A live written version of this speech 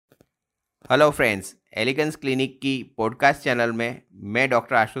Hello friends, elegance clinic की podcast channel में मैं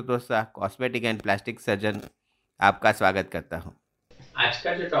doctor Ashutosh Shah, cosmetic and plastic surgeon, आपका स्वागत करता हूं। आज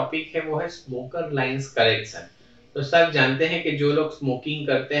का जो टॉपिक है वो है स्मोकर लाइंस करेक्शन। तो सब जानते हैं कि जो लोग स्मोकिंग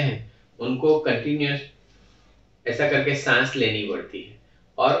करते हैं उनको कंटिन्यूस ऐसा करके सांस लेनी पड़ती है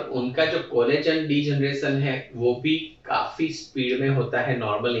और उनका जो कोलेजन डीजनरेशन है वो भी काफी स्पीड में होता है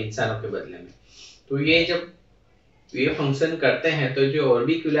नॉर्मल इंसानों के बदले में। तो ये जब ये फंक्शन करते हैं तो जो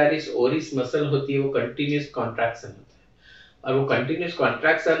ऑर्बिक्युलरिस ओरिस मसल होती है वो कंटिन्यूस कॉन्ट्रैक्शन होता है और वो कंटिन्यूस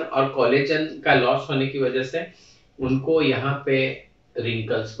कॉन्ट्रैक्शन और कोलेजन का लॉस होने की वजह से उनको यहाँ पे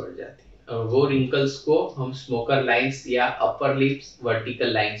रिंकल्स पड़ जाती है और वो रिंकल्स को हम स्मोकर लाइंस या अपर लिप्स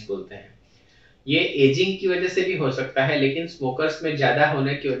वर्टिकल लाइंस बोलते हैं। ये एजिंग की वजह से भी हो सकता है, लेकिन स्मोकर्स में ज्यादा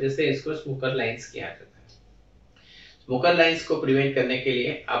होने की वजह से इसको स्मोकर लाइंस किया जाता है। स्मोकर लाइंस को प्रिवेंट करने के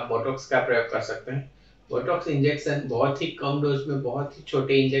लिए आप बोटॉक्स का प्रयोग कर सकते हैं। बोटॉक्स इंजेक्शन बहुत ही कम डोज में बहुत ही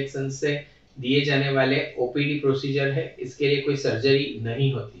छोटे इंजेक्शन से दिए जाने वाले ओपीडी प्रोसीजर है। इसके लिए कोई सर्जरी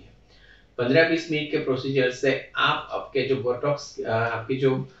नहीं होती है। 15-20 मिनट के प्रोसीजर से आप आपके जो बोटॉक्स आपकी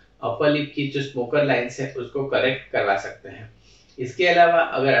जो अपर लिप की जो स्मोकर लाइंस है उसको करेक्ट करवा सकते हैं। इसके अलावा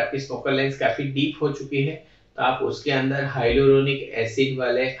अगर आपकी स्मोकर लाइंस काफी डीप हो चुकी है तो आप उसके अंदर हाइलुरोनिक एसिड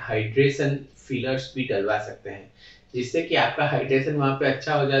वाले हाइड्रेशन फिलर्स भी डलवा सकते हैं, जिससे कि आपका हाइड्रेशन वहां पे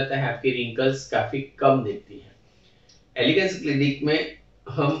अच्छा हो जाता है, आपकी रिंकल्स काफी कम दिखती है। एलिगेंस क्लिनिक में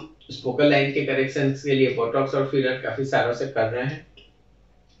हम स्मोकर लाइन के करेक्शन के लिए बोटॉक्स और फिलर काफी सालों से कर रहे हैं।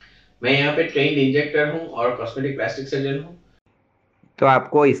 मैं यहाँ पे ट्रेंड इंजेक्टर हूँ और कॉस्मेटिक प्लास्टिक सर्जन हूँ। तो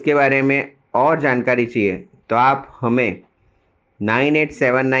आपको इसके बारे में और जानकारी चाहिए तो आप हमें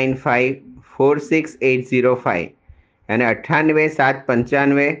 9879546805 यानी 98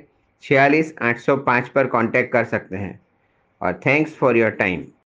 795 46 805 पर कांटेक्ट कर सकते हैं। और थैंक्स फॉर योर टाइम।